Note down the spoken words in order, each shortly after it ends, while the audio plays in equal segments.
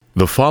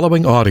The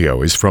following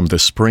audio is from the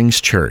Springs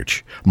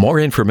Church. More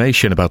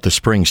information about the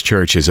Springs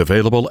Church is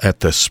available at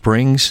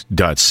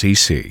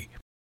thesprings.cc.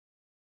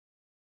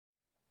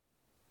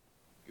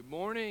 Good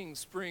morning,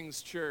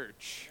 Springs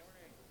Church.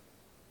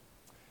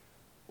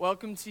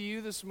 Welcome to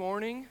you this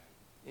morning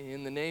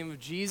in the name of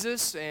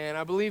Jesus, and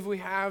I believe we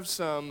have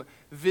some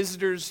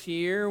visitors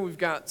here. We've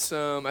got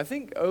some, I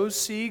think,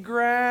 OC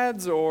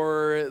grads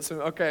or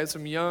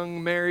some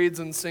young marrieds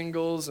and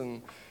singles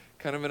and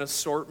kind of an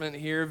assortment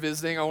here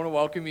visiting. I want to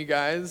welcome you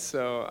guys,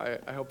 so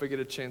I hope I get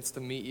a chance to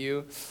meet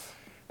you.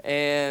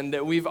 And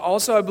we've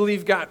also, I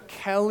believe, got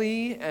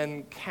Kelly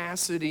and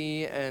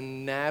Cassidy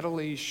and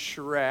Natalie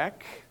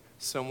Schreck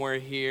somewhere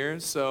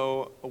here.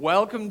 So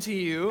welcome to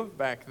you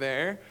back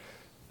there.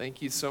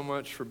 Thank you so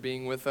much for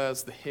being with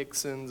us, the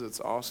Hicksons.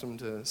 It's awesome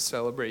to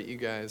celebrate you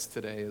guys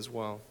today as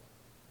well.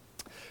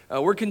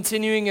 We're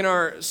continuing in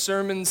our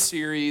sermon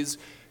series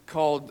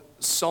called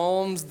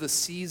Psalms, the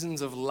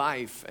Seasons of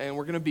Life, and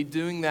we're going to be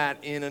doing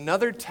that in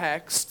another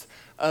text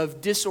of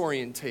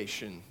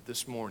disorientation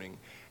this morning.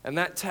 And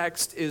that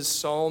text is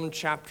Psalm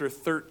chapter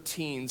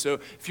 13. So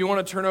if you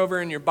want to turn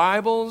over in your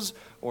Bibles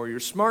or your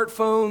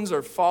smartphones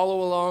or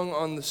follow along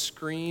on the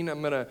screen,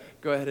 I'm going to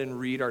go ahead and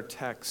read our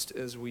text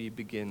as we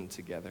begin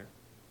together.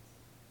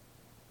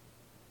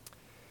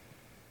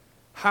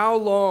 How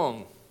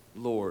long,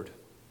 Lord,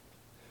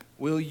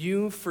 will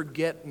you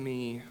forget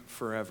me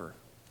forever?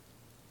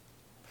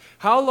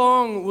 How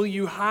long will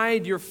you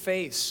hide your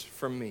face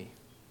from me?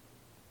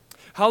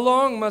 How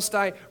long must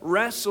I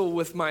wrestle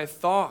with my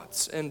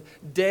thoughts and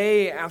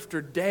day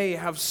after day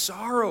have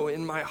sorrow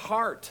in my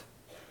heart?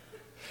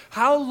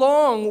 How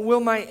long will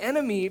my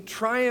enemy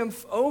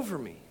triumph over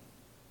me?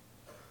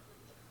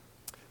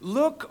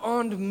 Look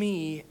on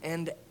me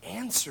and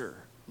answer,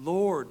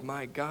 Lord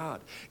my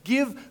God.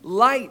 Give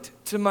light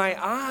to my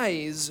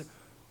eyes,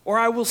 or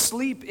I will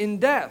sleep in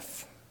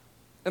death.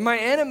 And my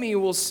enemy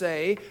will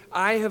say,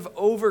 I have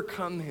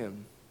overcome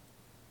him.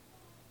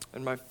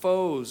 And my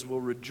foes will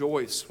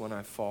rejoice when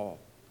I fall.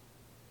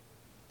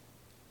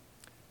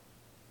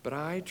 But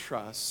I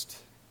trust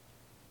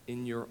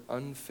in your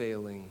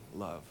unfailing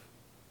love.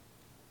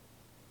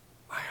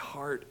 My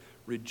heart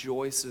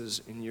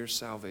rejoices in your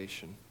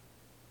salvation.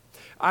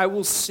 I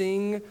will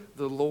sing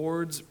the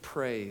Lord's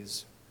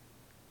praise,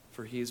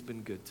 for he has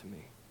been good to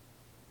me.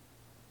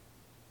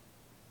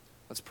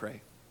 Let's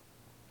pray.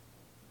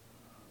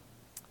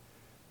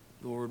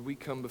 Lord, we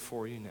come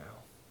before you now,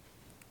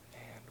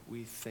 and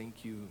we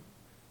thank you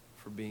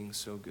for being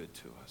so good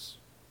to us.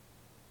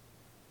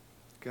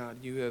 God,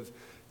 you have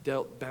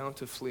dealt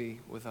bountifully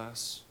with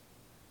us,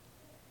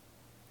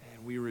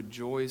 and we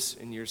rejoice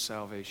in your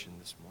salvation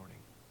this morning.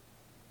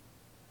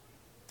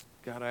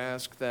 God, I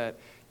ask that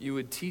you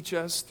would teach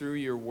us through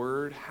your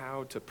word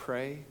how to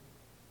pray,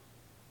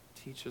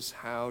 teach us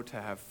how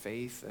to have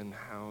faith and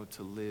how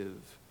to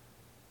live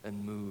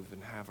and move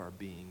and have our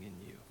being in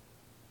you.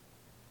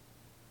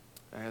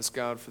 I ask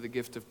God for the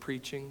gift of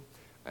preaching.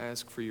 I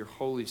ask for your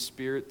Holy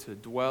Spirit to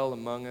dwell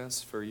among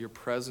us, for your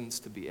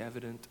presence to be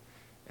evident,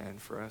 and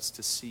for us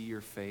to see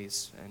your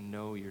face and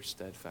know your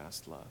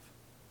steadfast love.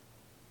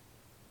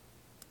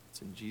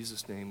 It's in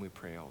Jesus' name we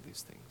pray all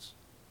these things.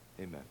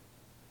 Amen.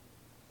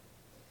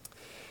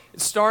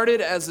 It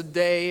started as a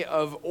day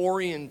of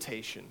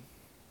orientation.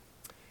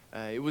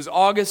 It was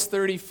August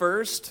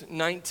 31st,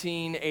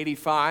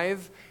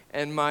 1985,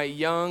 and my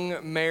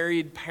young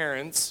married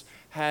parents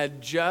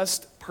had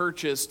just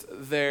purchased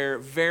their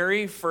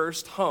very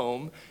first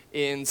home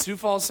in Sioux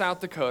Falls,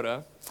 South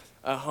Dakota,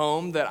 a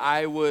home that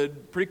I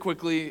would pretty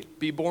quickly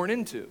be born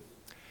into.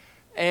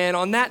 And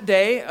on that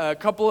day, a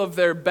couple of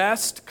their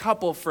best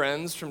couple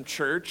friends from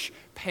church,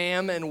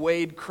 Pam and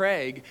Wade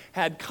Craig,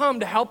 had come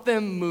to help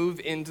them move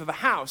into the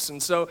house.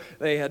 And so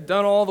they had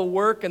done all the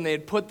work, and they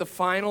had put the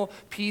final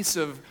piece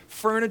of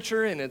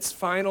furniture in its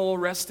final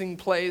resting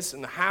place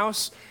in the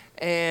house,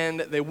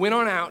 and they went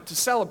on out to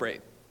celebrate.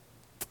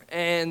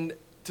 And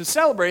to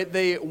celebrate,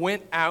 they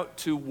went out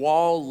to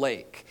Wall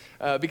Lake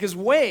because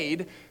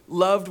Wade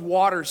loved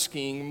water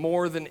skiing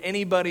more than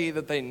anybody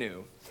that they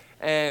knew.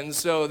 And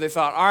so they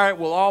thought, all right,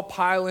 we'll all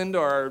pile into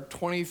our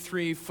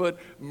 23-foot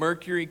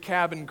Mercury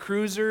cabin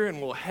cruiser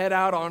and we'll head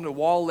out onto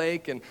Wall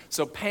Lake. And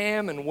so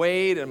Pam and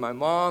Wade and my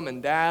mom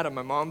and dad and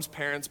my mom's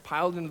parents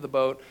piled into the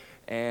boat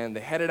and they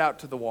headed out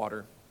to the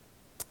water.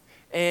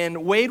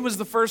 And Wade was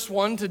the first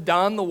one to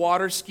don the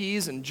water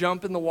skis and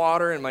jump in the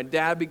water, and my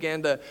dad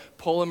began to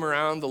pull him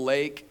around the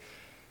lake.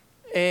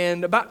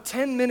 And about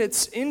 10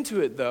 minutes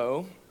into it,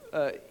 though,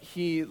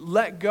 he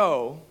let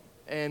go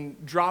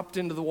and dropped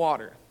into the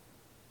water.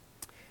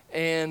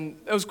 And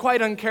it was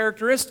quite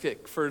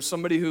uncharacteristic for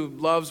somebody who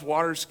loves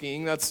water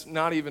skiing. That's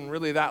not even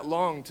really that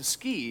long to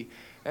ski.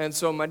 And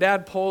so my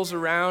dad pulls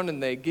around,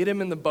 and they get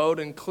him in the boat,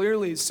 and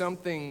clearly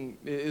something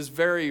is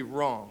very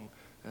wrong.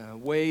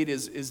 Wade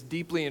is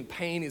deeply in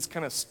pain. He's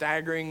kind of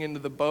staggering into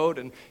the boat,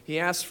 and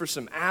he asks for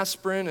some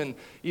aspirin, and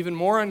even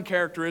more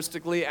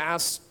uncharacteristically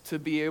asks to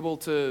be able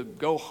to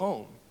go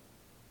home.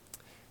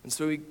 And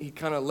so he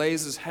kind of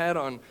lays his head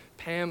on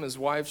Pam, his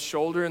wife's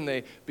shoulder, and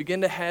they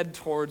begin to head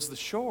towards the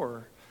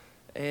shore.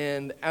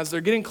 And as they're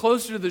getting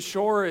closer to the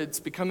shore, it's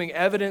becoming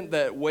evident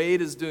that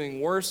Wade is doing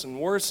worse and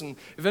worse, and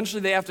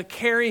eventually they have to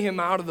carry him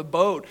out of the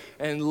boat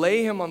and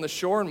lay him on the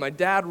shore, and my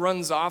dad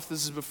runs off.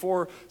 This is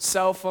before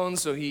cell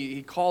phones, so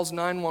he calls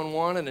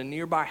 911 at a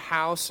nearby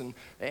house, and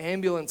the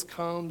ambulance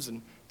comes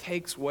and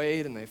takes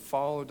Wade, and they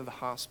follow to the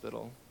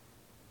hospital.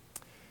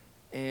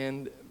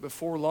 And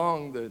before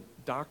long, the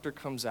doctor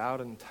comes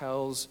out and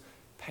tells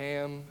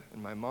Pam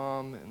and my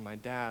mom and my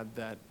dad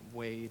that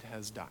Wade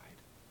has died.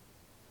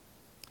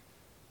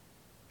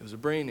 It was a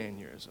brain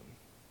aneurysm.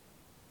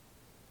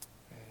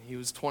 And he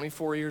was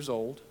 24 years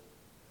old.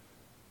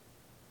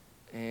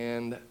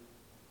 And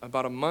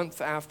about a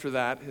month after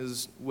that,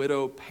 his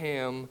widow,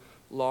 Pam,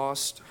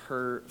 lost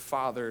her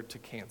father to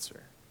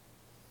cancer.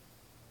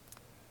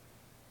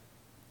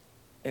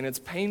 And it's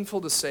painful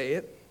to say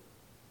it,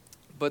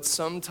 but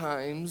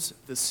sometimes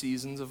the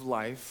seasons of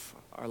life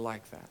are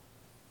like that.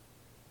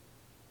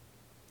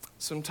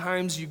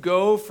 Sometimes you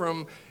go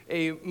from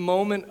a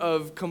moment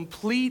of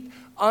complete,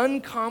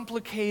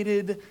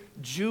 uncomplicated,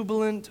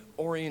 jubilant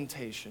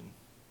orientation,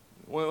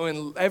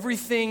 when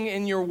everything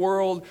in your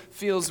world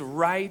feels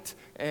right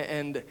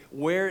and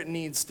where it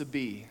needs to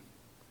be.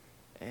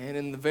 And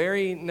in the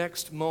very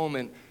next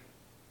moment,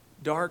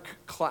 dark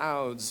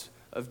clouds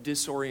of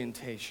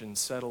disorientation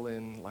settle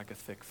in like a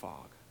thick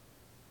fog.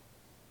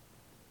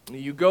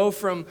 You go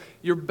from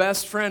your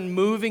best friend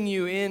moving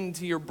you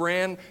into your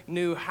brand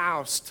new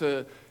house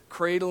to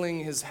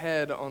cradling his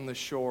head on the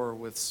shore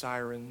with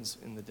sirens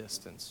in the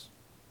distance.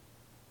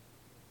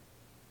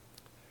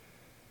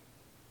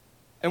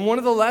 And one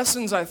of the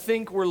lessons I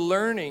think we're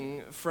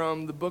learning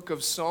from the book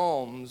of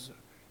Psalms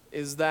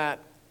is that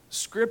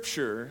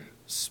Scripture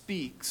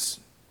speaks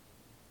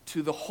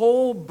to the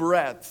whole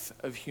breadth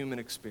of human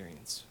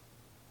experience,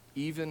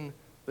 even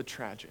the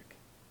tragic.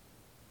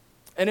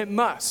 And it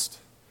must.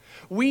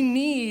 We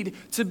need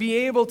to be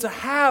able to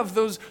have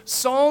those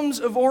psalms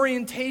of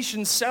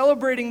orientation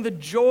celebrating the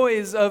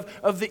joys of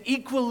the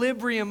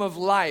equilibrium of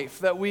life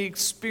that we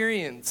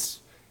experience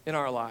in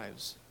our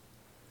lives.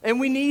 And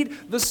we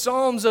need the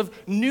psalms of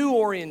new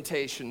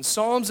orientation,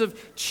 psalms of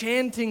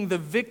chanting the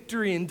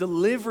victory and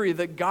delivery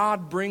that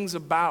God brings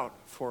about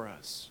for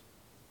us.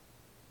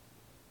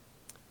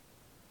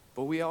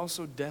 But we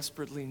also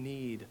desperately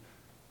need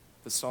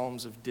the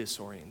psalms of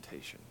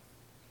disorientation.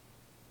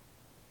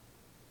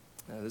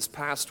 This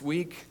past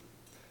week,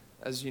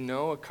 as you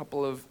know, a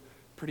couple of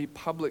pretty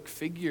public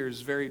figures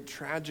very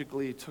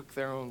tragically took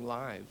their own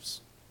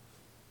lives.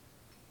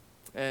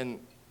 And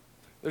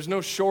there's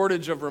no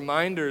shortage of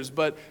reminders,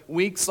 but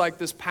weeks like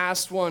this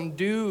past one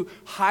do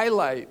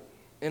highlight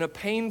in a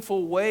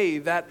painful way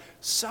that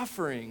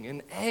suffering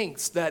and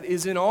angst that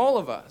is in all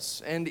of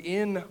us and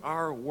in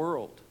our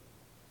world.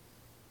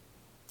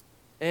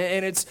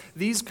 And it's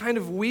these kind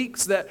of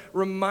weeks that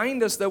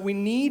remind us that we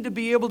need to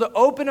be able to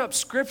open up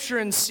Scripture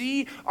and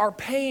see our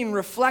pain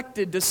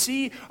reflected, to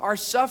see our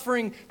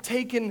suffering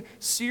taken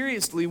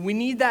seriously. We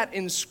need that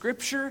in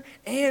Scripture,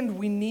 and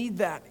we need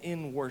that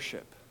in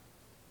worship.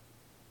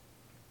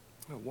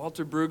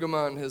 Walter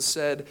Brueggemann has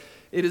said,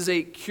 "It is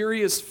a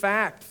curious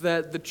fact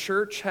that the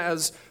church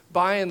has,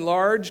 by and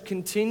large,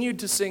 continued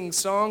to sing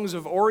songs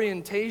of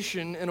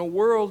orientation in a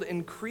world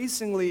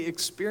increasingly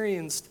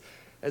experienced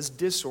as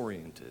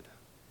disoriented."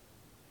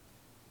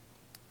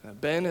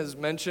 Ben has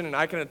mentioned, and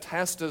I can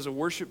attest as a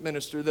worship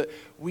minister, that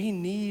we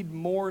need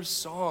more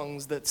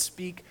songs that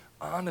speak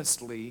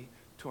honestly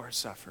to our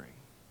suffering.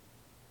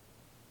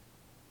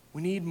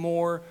 We need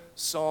more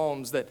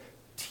psalms that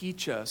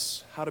teach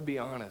us how to be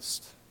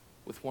honest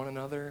with one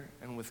another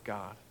and with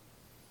God.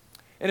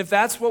 And if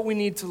that's what we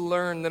need to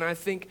learn, then I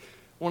think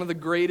one of the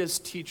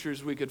greatest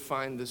teachers we could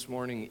find this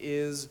morning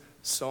is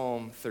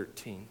Psalm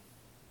 13.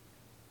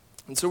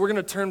 And so we're going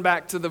to turn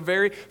back to the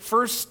very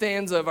first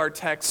stanza of our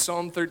text,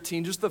 Psalm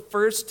 13, just the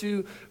first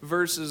two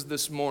verses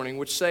this morning,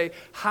 which say,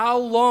 "How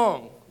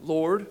long,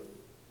 Lord,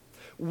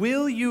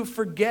 will you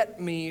forget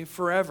me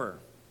forever?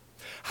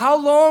 How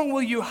long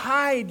will you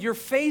hide your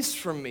face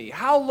from me?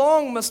 How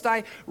long must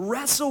I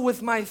wrestle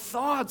with my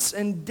thoughts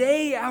and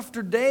day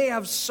after day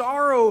have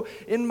sorrow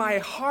in my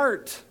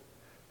heart?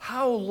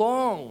 How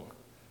long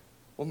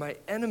will my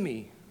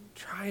enemy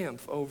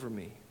triumph over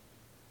me?"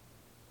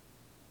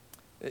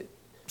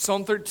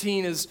 Psalm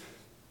 13 is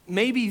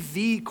maybe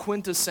the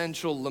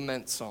quintessential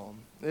lament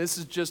psalm. This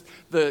is just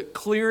the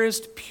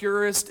clearest,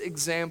 purest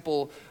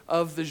example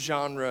of the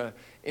genre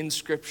in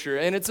Scripture.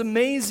 And it's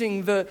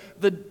amazing the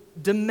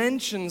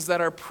dimensions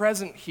that are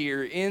present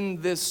here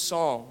in this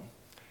psalm.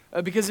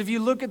 Because if you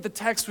look at the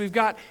text, we've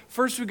got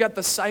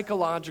the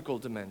psychological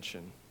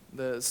dimension.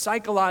 The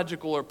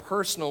psychological or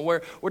personal,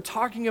 where we're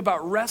talking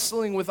about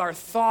wrestling with our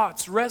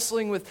thoughts,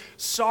 wrestling with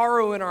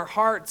sorrow in our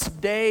hearts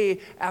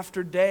day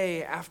after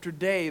day after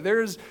day.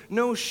 There's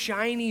no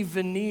shiny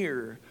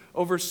veneer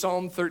over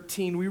Psalm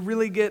 13. We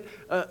really get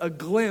a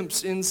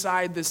glimpse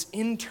inside this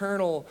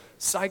internal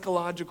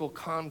psychological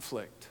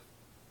conflict.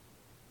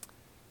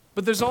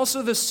 But there's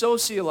also the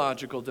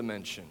sociological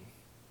dimension,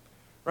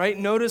 right?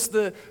 Notice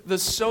the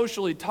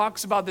social. He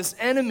talks about this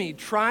enemy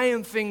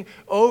triumphing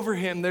over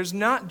him. There's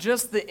not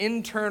just the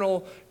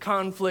internal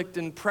conflict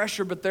and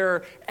pressure, but there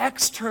are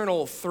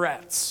external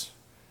threats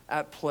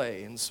at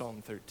play in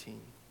Psalm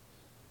 13.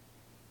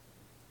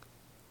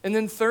 And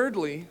then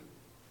thirdly,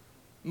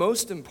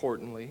 most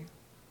importantly,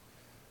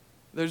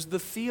 there's the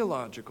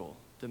theological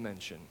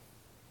dimension.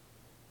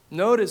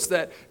 Notice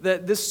that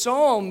this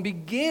psalm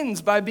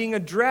begins by being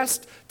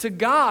addressed to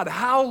God.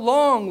 How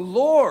long,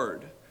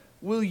 Lord,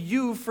 will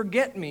you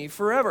forget me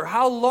forever?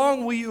 How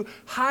long will you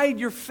hide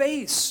your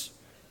face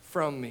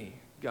from me,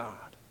 God?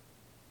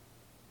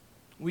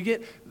 We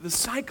get the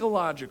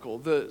psychological,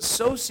 the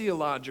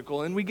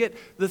sociological, and we get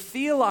the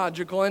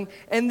theological.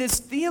 And this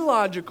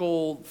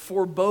theological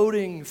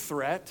foreboding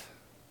threat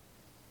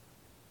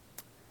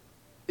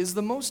is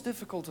the most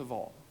difficult of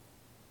all.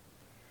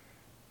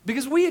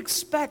 Because we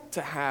expect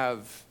to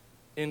have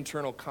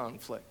internal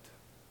conflict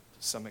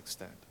to some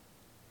extent.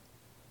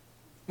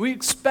 We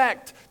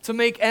expect to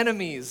make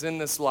enemies in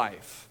this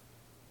life,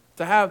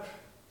 to have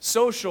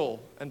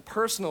social and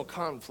personal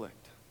conflict.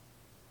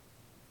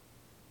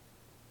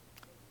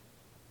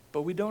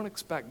 But we don't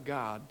expect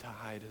God to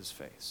hide his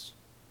face.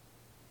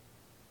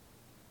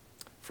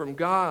 From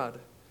God,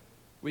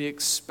 we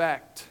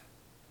expect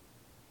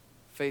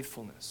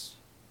faithfulness.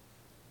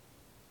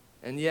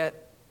 And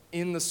yet,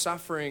 in the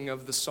suffering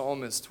of the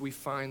psalmist, we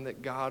find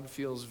that God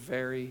feels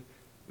very,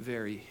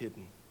 very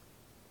hidden.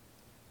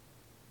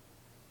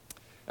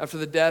 After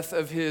the death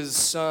of his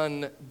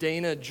son,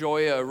 Dana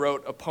Gioia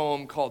wrote a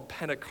poem called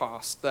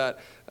Pentecost that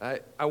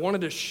I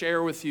wanted to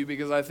share with you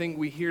because I think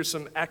we hear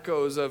some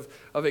echoes of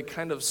a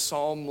kind of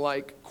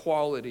psalm-like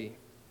quality.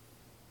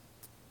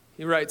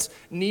 He writes,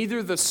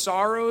 "Neither the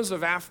sorrows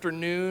of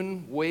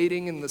afternoon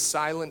waiting in the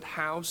silent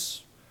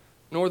house,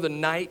 nor the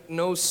night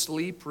no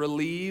sleep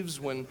relieves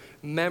when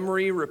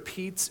memory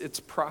repeats its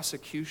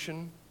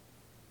prosecution,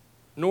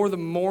 nor the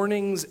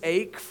morning's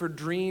ache for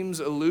dreams'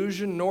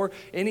 illusion, nor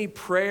any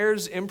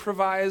prayers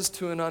improvised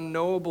to an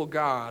unknowable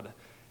God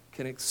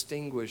can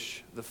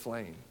extinguish the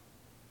flame.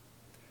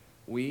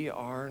 We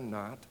are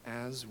not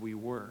as we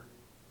were.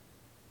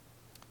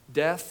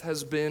 Death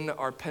has been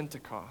our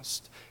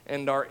Pentecost,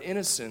 and our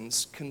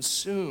innocence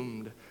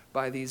consumed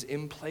by these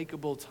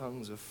implacable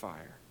tongues of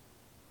fire.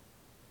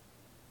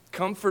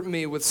 Comfort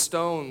me with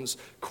stones,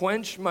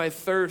 quench my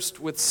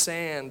thirst with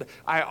sand.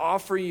 I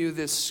offer you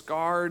this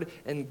scarred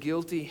and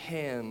guilty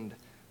hand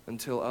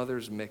until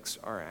others mix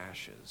our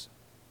ashes."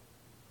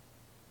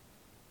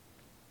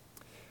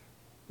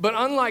 But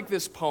unlike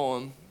this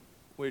poem,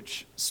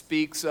 which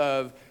speaks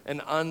of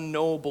an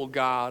unknowable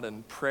God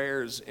and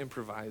prayers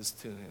improvised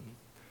to him,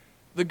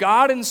 the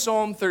God in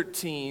Psalm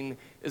 13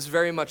 is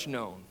very much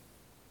known.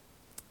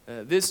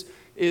 This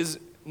is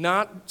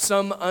not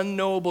some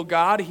unknowable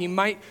God. He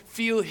might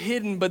feel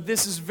hidden, but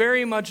this is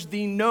very much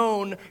the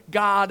known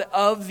God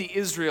of the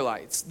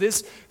Israelites.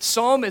 This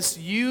psalmist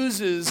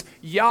uses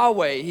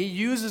Yahweh. He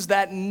uses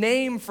that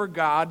name for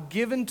God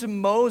given to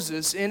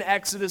Moses in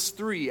Exodus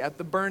 3 at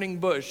the burning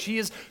bush. He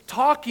is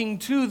talking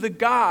to the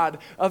God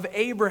of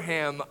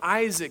Abraham,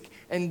 Isaac,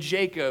 and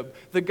Jacob,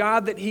 the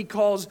God that he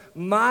calls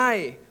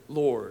my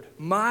Lord,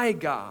 my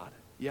God,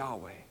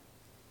 Yahweh.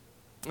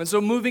 And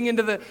so moving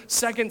into the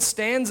second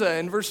stanza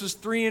in verses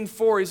 3 and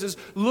 4, he says,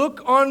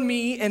 "Look on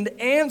me and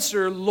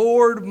answer,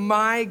 Lord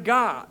my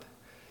God.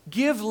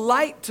 Give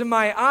light to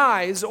my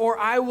eyes, or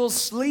I will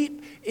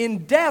sleep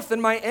in death,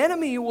 and my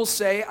enemy will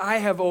say, I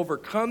have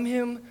overcome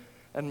him,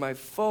 and my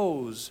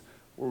foes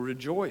will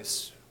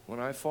rejoice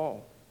when I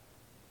fall."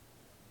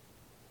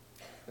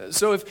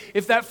 So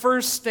if that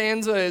first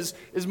stanza is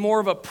more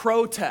of a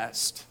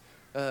protest,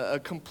 a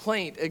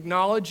complaint,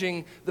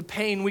 acknowledging the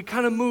pain, we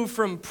kind of move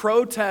from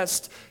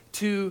protest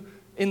to,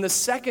 in the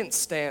second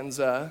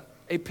stanza,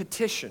 a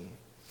petition.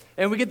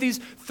 And we get these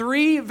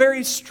three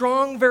very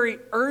strong, very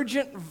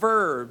urgent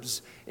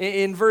verbs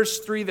in verse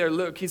 3 there.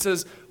 Look, he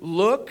says,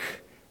 look,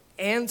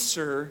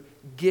 answer,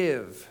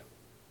 give.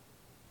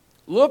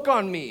 Look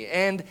on me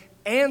and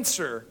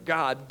answer,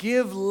 God.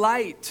 Give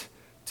light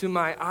to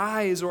my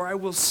eyes, or I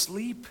will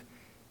sleep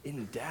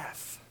in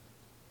death.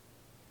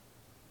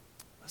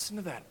 Listen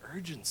to that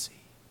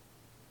urgency.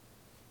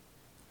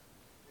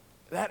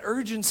 That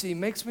urgency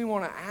makes me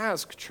want to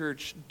ask,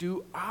 church,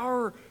 do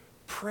our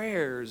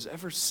prayers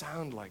ever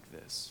sound like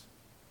this?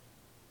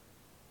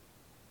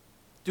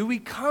 Do we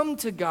come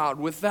to God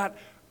with that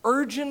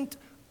urgent,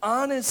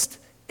 honest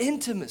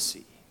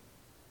intimacy?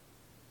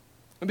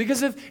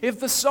 Because if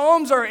the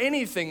Psalms are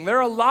anything, there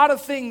are a lot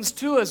of things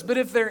to us, but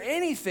if they're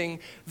anything,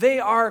 they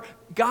are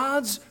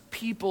God's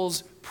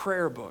people's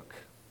prayer book.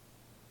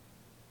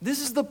 This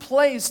is the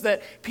place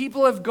that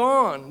people have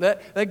gone,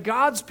 that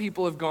God's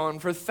people have gone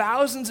for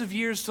thousands of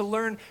years to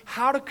learn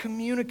how to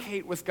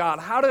communicate with God,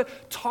 how to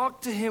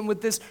talk to Him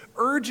with this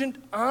urgent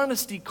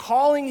honesty,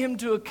 calling Him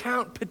to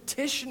account,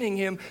 petitioning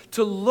Him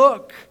to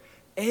look,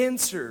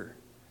 answer,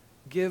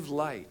 give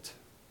light.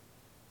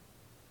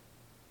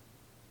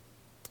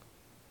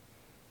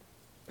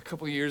 A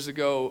couple years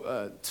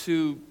ago,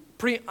 two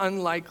pretty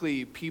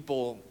unlikely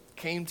people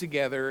came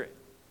together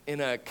in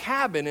a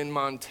cabin in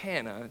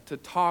Montana to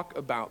talk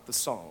about the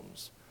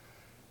Psalms.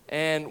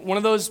 And one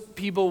of those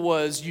people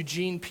was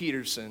Eugene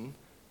Peterson,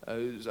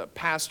 who's a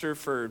pastor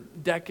for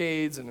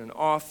decades and an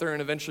author,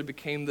 and eventually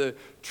became the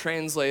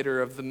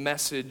translator of the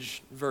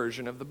Message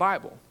version of the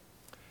Bible.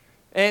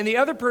 And the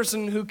other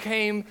person who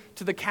came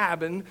to the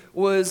cabin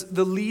was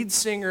the lead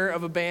singer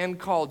of a band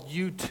called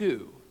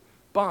U2,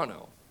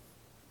 Bono.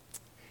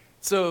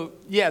 So,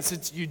 yes,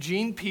 it's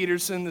Eugene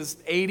Peterson, this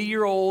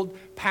 80-year-old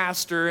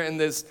pastor and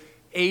this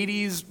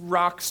 80s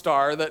rock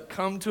star that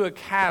come to a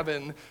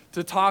cabin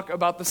to talk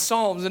about the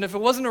Psalms. And if it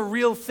wasn't a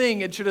real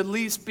thing, it should at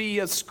least be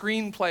a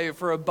screenplay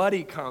for a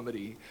buddy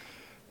comedy.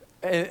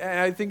 And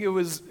I think it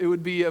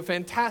would be a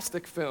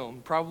fantastic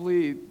film.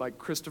 Probably like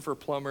Christopher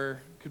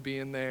Plummer could be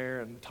in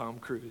there and Tom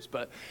Cruise.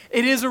 But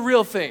it is a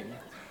real thing,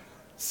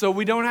 so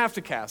we don't have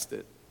to cast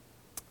it.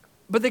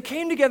 But they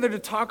came together to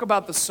talk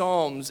about the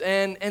Psalms,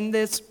 and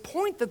this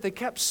point that they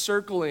kept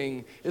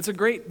circling, it's a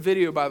great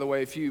video, by the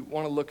way, if you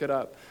want to look it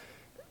up.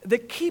 They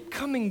keep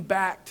coming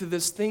back to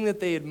this thing that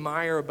they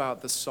admire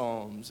about the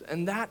Psalms,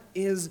 and that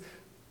is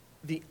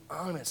the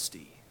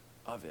honesty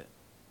of it.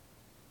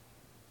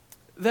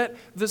 That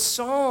the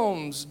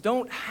Psalms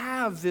don't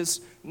have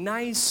this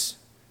nice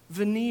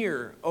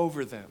veneer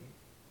over them.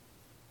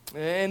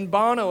 And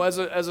Bono, as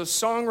a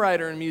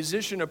songwriter and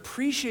musician,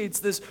 appreciates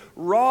this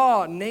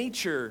raw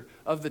nature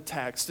of the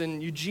text.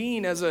 And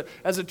Eugene, as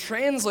a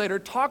translator,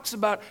 talks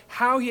about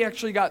how he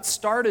actually got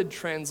started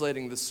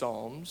translating the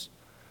Psalms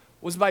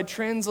was by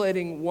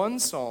translating one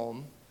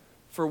psalm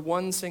for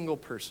one single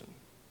person.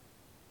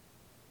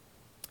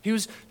 He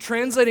was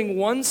translating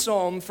one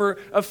psalm for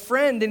a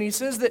friend, and he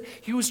says that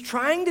he was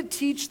trying to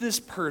teach this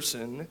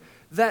person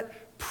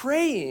that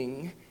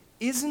praying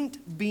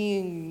isn't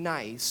being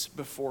nice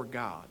before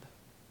God.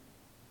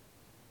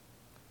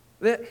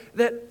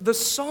 That the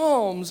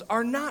Psalms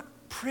are not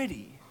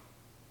pretty.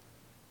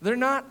 They're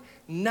not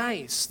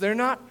nice. They're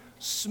not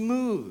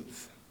smooth.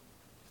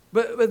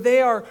 But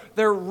they're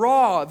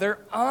raw, they're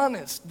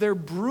honest, they're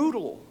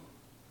brutal.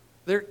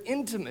 They're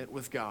intimate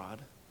with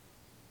God.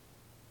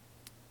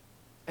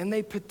 And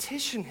they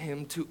petition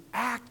him to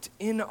act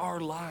in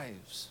our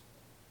lives.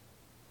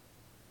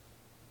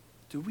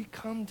 Do we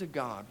come to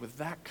God with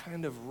that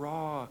kind of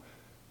raw,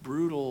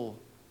 brutal,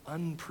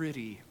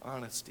 unpretty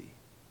honesty?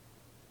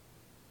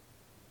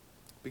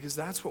 Because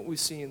that's what we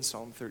see in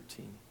Psalm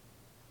 13.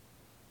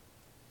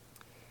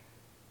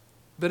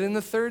 But in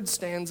the third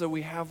stanza,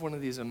 we have one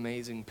of these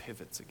amazing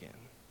pivots again.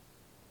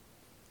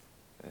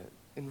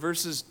 In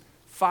verses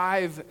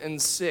 5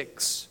 and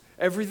 6,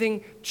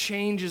 everything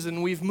changes,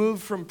 and we've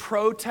moved from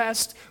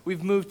protest,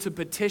 we've moved to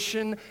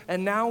petition,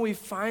 and now we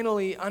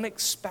finally,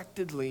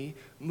 unexpectedly,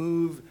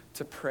 move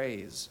to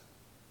praise.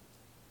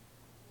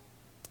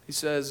 He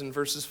says in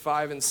verses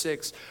 5 and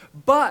 6,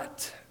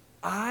 "But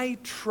I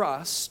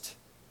trust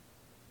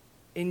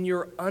in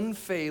your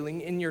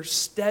unfailing, in your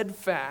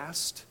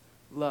steadfast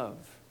love.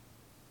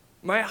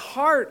 My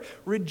heart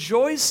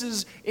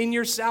rejoices in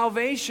your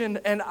salvation,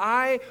 and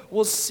I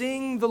will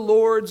sing the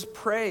Lord's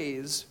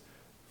praise,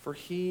 for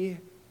he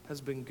has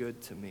been good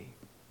to me."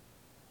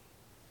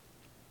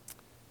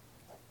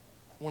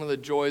 One of the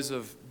joys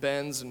of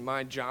Ben's and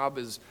my job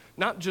is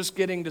not just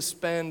getting to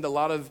spend a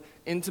lot of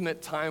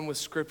intimate time with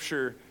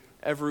Scripture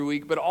every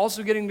week, but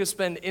also getting to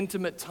spend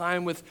intimate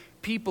time with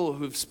people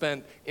who've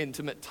spent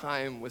intimate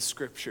time with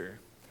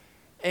Scripture.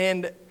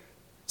 And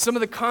some of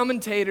the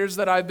commentators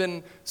that I've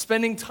been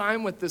spending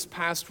time with this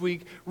past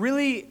week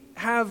really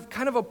have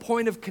kind of a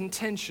point of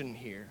contention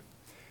here,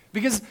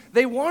 because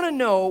they want to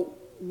know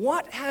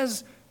what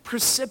has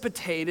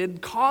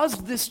precipitated,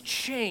 caused this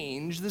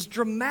change, this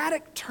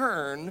dramatic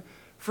turn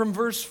from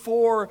verse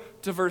 4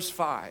 to verse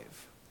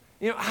 5.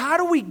 How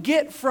do we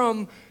get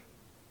from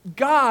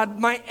God,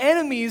 my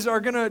enemies are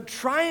going to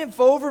triumph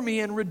over me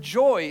and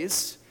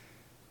rejoice,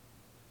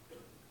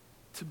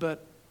 to,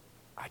 but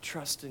I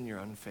trust in your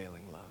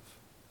unfailing love?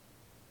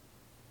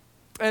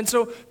 And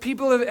so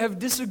people have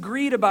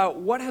disagreed about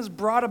what has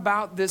brought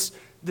about this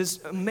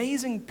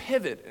amazing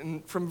pivot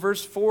from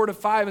verse 4 to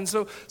 5. And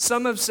so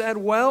some have said,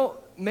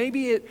 well,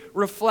 maybe it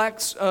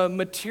reflects a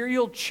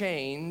material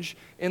change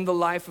in the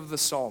life of the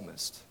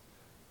psalmist.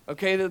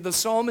 Okay, the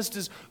psalmist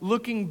is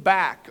looking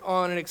back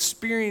on an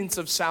experience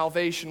of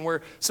salvation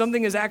where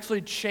something has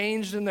actually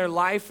changed in their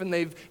life and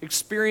they've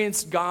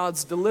experienced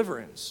God's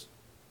deliverance.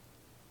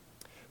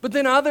 But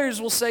then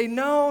others will say,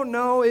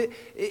 no,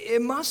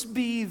 it must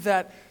be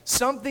that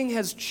something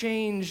has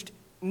changed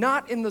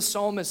not in the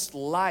psalmist's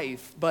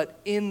life, but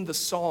in the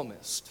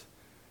psalmist.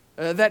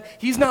 That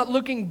he's not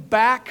looking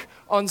back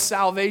on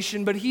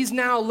salvation, but he's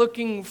now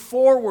looking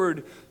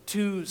forward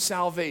to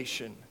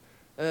salvation.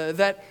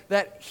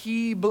 That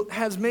he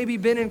has maybe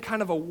been in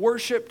kind of a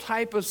worship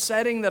type of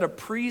setting, that a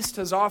priest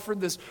has offered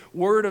this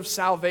word of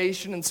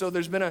salvation, and so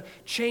there's been a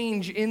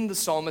change in the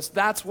psalmist.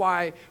 That's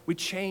why we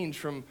change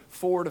from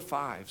 4 to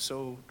 5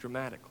 so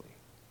dramatically.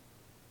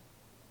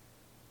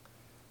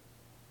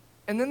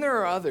 And then there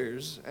are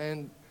others,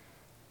 and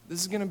this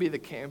is going to be the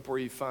camp where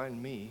you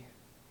find me,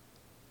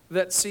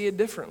 that see it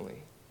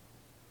differently.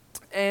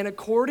 And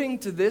according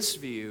to this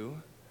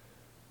view,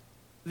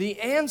 the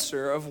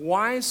answer of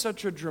why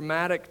such a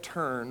dramatic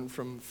turn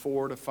from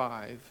 4 to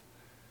 5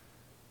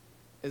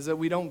 is that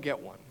we don't get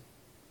one.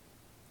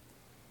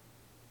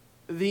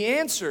 The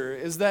answer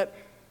is that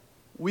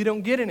we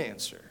don't get an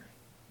answer.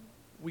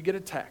 We get a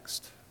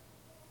text.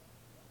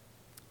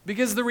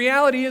 Because the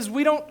reality is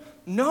we don't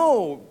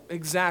know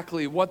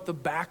exactly what the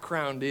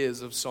background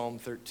is of Psalm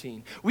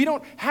 13. We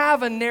don't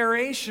have a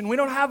narration. We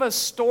don't have a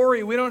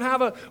story. We don't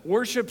have a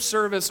worship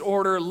service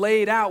order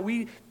laid out.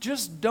 We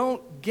just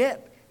don't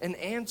get an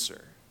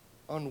answer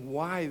on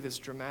why this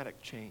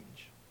dramatic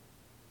change.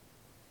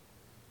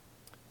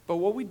 But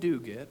what we do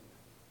get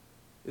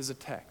is a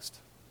text.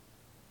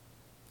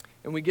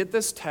 And we get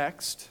this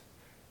text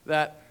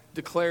that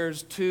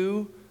declares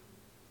two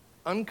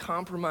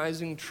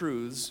uncompromising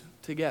truths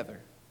together.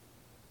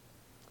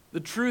 The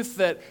truth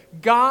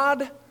that,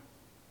 God,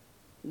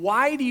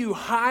 why do you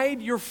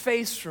hide your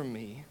face from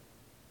me?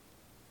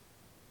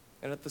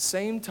 And at the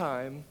same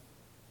time,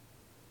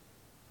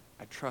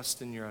 I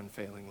trust in your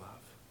unfailing love.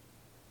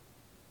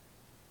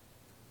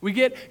 We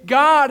get,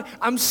 God,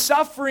 I'm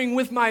suffering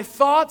with my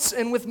thoughts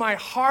and with my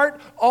heart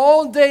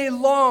all day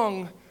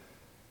long.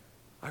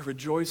 I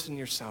rejoice in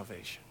your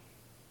salvation.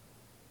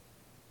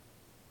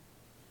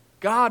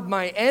 God,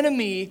 my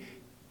enemy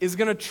is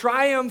going to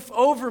triumph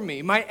over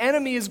me. My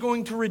enemy is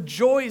going to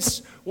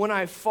rejoice when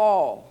I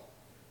fall.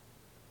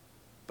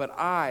 But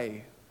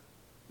I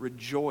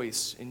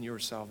rejoice in your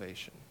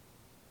salvation.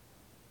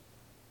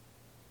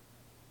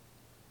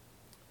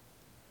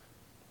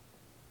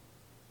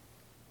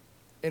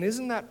 And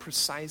isn't that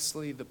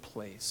precisely the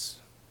place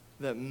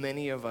that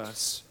many of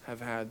us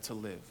have had to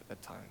live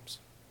at times?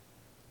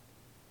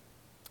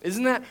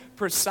 Isn't that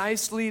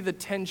precisely the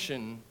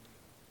tension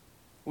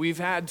we've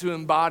had to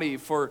embody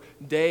for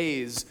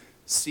days,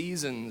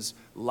 seasons,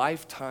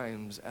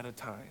 lifetimes at a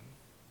time?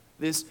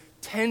 This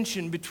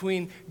tension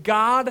between,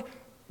 God,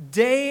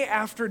 day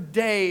after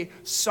day,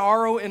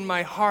 sorrow in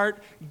my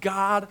heart.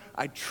 God,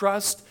 I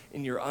trust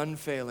in your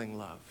unfailing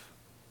love.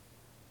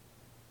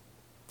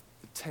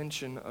 The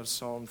tension of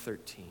Psalm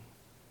 13.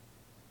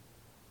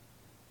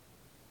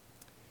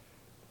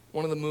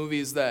 One of the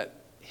movies that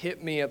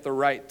hit me at the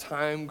right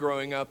time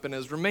growing up and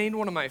has remained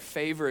one of my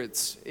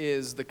favorites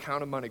is The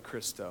Count of Monte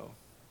Cristo.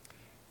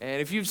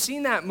 And if you've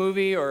seen that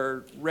movie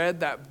or read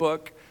that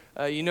book,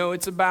 you know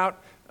it's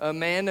about a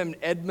man named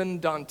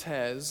Edmond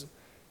Dantes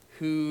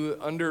who,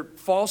 under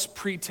false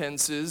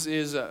pretenses,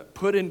 is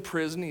put in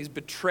prison. He's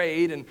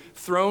betrayed and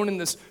thrown in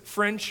this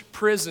French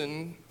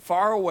prison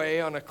far away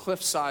on a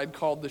cliffside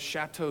called the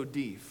Chateau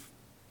d'If.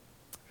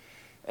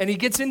 And he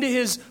gets into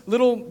his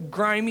little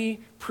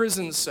grimy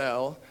prison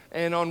cell,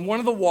 and on one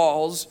of the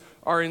walls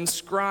are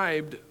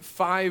inscribed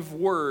 5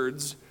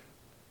 words,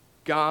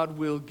 God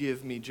will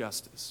give me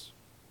justice.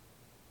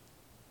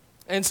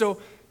 And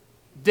so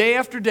day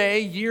after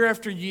day, year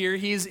after year,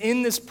 he is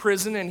in this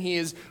prison and he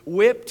is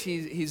whipped,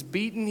 he's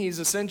beaten, he's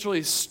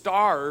essentially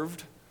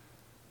starved.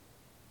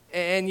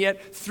 And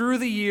yet through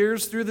the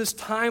years, through this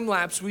time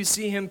lapse, we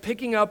see him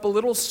picking up a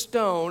little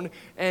stone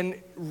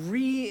and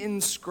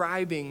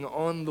re-inscribing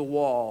on the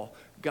wall,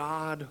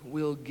 God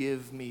will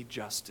give me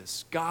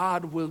justice.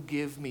 God will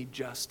give me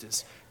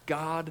justice.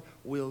 God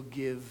will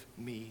give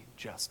me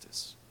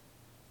justice.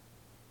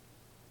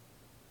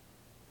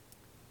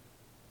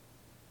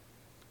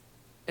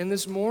 And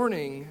this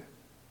morning,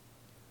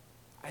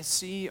 I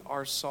see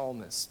our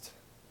psalmist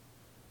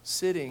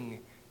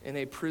sitting in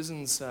a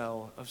prison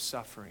cell of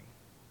suffering.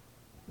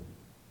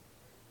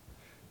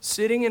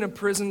 Sitting in a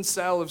prison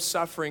cell of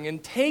suffering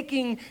and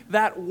taking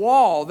that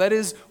wall that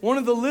is one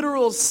of the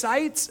literal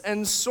sites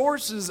and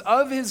sources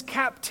of his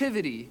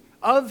captivity,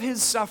 of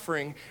his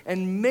suffering,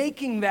 and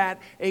making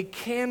that a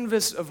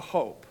canvas of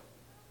hope.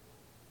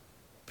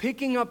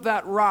 Picking up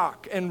that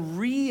rock and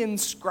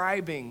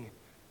re-inscribing,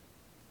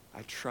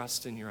 I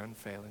trust in your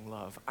unfailing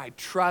love. I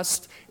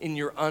trust in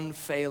your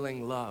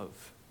unfailing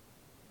love.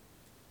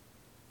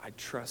 I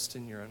trust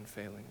in your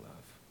unfailing love.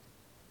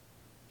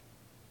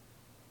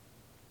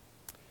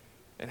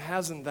 And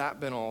hasn't that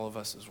been all of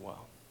us as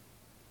well?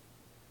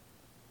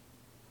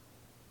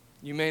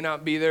 You may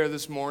not be there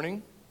this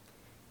morning.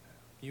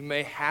 You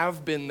may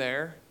have been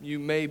there. You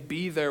may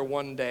be there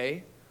one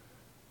day.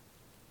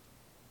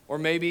 Or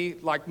maybe,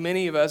 like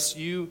many of us,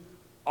 you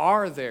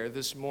are there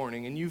this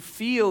morning and you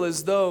feel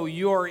as though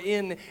you're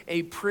in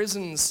a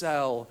prison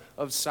cell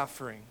of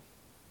suffering.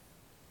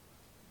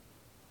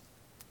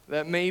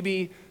 That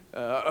maybe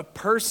a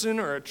person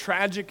or a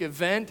tragic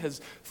event has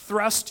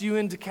thrust you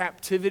into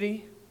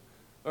captivity.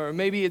 Or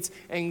maybe it's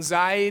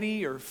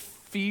anxiety or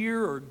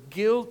fear or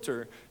guilt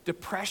or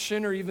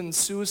depression or even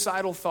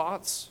suicidal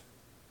thoughts.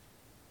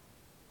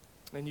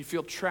 And you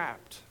feel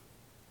trapped.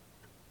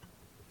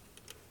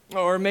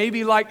 Or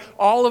maybe like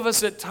all of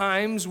us at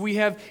times, we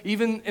have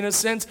even in a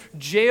sense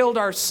jailed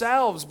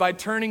ourselves by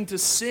turning to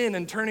sin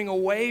and turning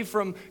away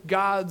from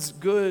God's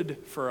good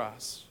for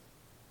us.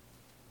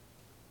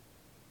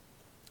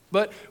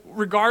 But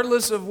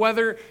regardless of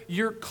whether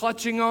you're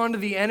clutching on to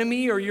the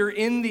enemy or you're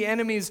in the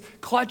enemy's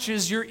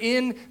clutches, you're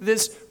in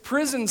this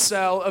prison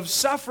cell of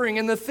suffering.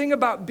 And the thing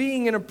about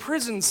being in a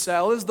prison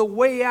cell is the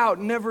way out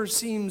never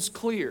seems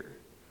clear.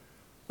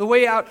 The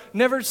way out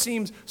never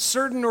seems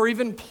certain or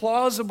even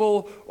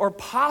plausible or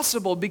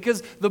possible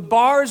because the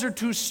bars are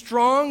too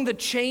strong, the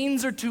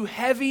chains are too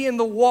heavy, and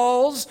the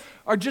walls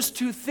are just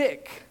too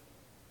thick.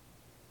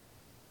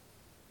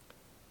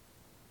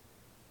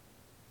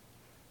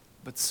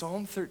 But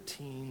Psalm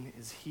 13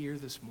 is here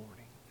this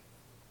morning.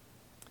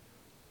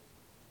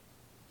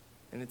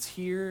 And it's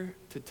here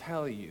to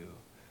tell you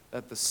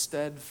that the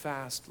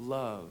steadfast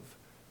love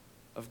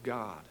of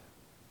God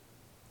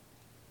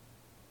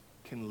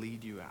can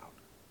lead you out.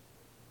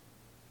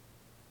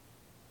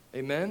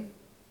 Amen?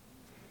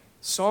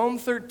 Psalm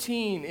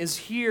 13 is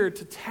here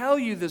to tell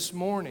you this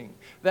morning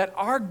that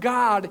our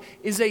God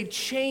is a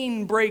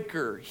chain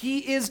breaker.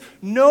 He is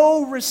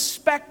no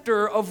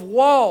respecter of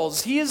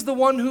walls. He is the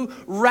one who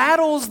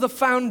rattles the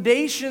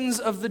foundations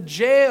of the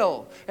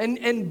jail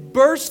and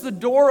bursts the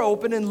door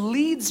open and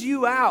leads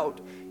you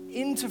out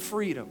into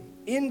freedom,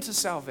 into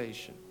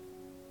salvation.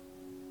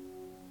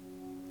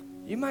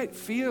 You might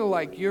feel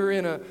like you're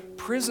in a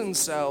prison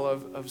cell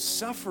of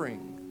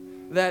suffering,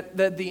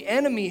 that the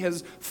enemy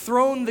has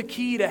thrown the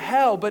key to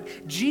hell,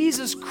 but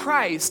Jesus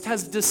Christ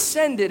has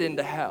descended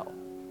into hell,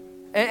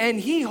 and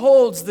he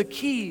holds the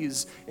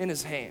keys in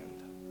his hand.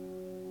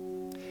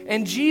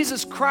 And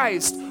Jesus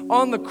Christ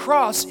on the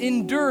cross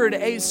endured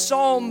a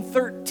Psalm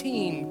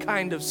 13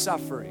 kind of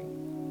suffering.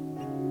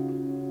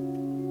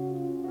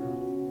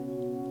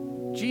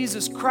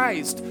 Jesus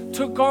Christ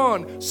took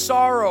on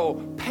sorrow,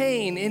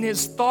 pain in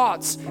his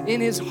thoughts,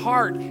 in his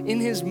heart, in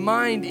his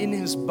mind, in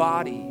his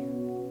body.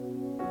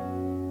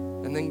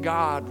 And then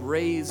God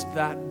raised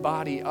that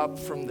body up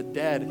from the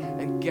dead.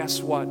 And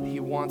guess what? He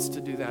wants to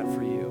do that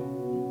for you.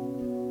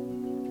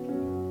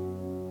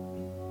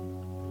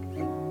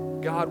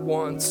 God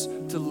wants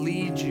to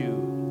lead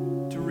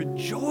you to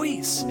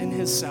rejoice in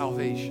his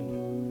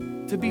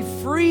salvation, to be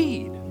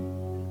freed.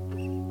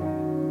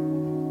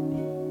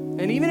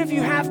 And even if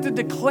you have to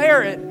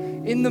declare it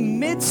in the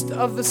midst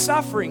of the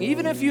suffering,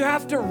 even if you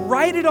have to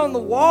write it on the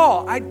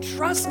wall, I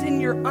trust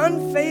in your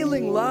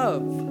unfailing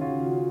love.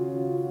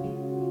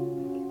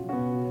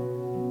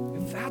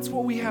 That's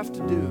what we have to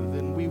do,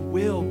 then we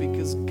will,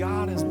 because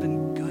God has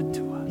been good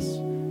to us.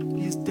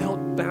 He's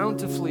dealt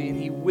bountifully, and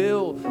he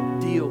will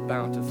deal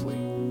bountifully.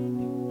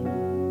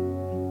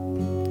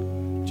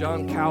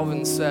 John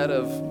Calvin said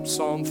of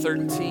Psalm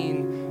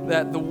 13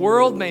 that the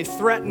world may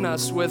threaten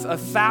us with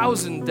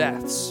 1,000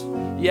 deaths,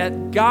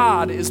 yet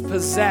God is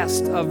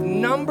possessed of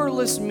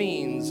numberless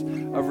means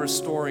of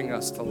restoring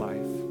us to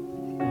life.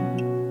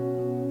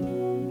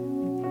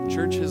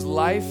 Church, his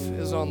life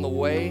is on the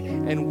way,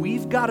 and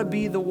we've got to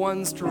be the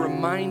ones to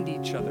remind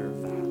each other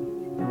of that.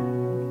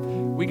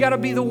 We got to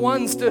be the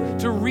ones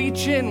to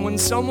reach in when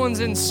someone's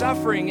in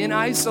suffering, in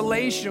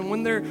isolation,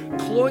 when they're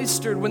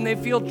cloistered, when they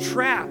feel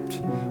trapped.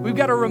 We've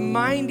got to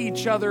remind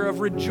each other of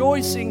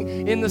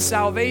rejoicing in the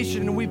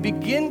salvation, and we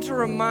begin to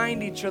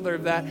remind each other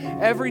of that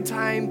every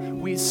time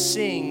we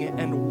sing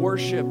and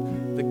worship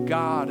the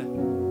God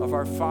of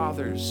our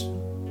fathers,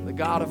 the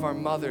God of our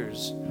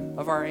mothers,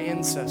 of our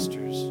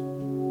ancestors.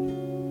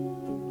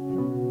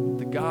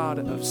 God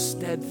of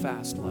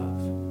steadfast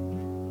love.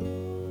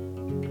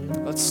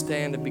 Let's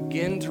stand and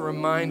begin to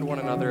remind one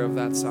another of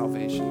that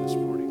salvation this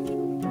morning.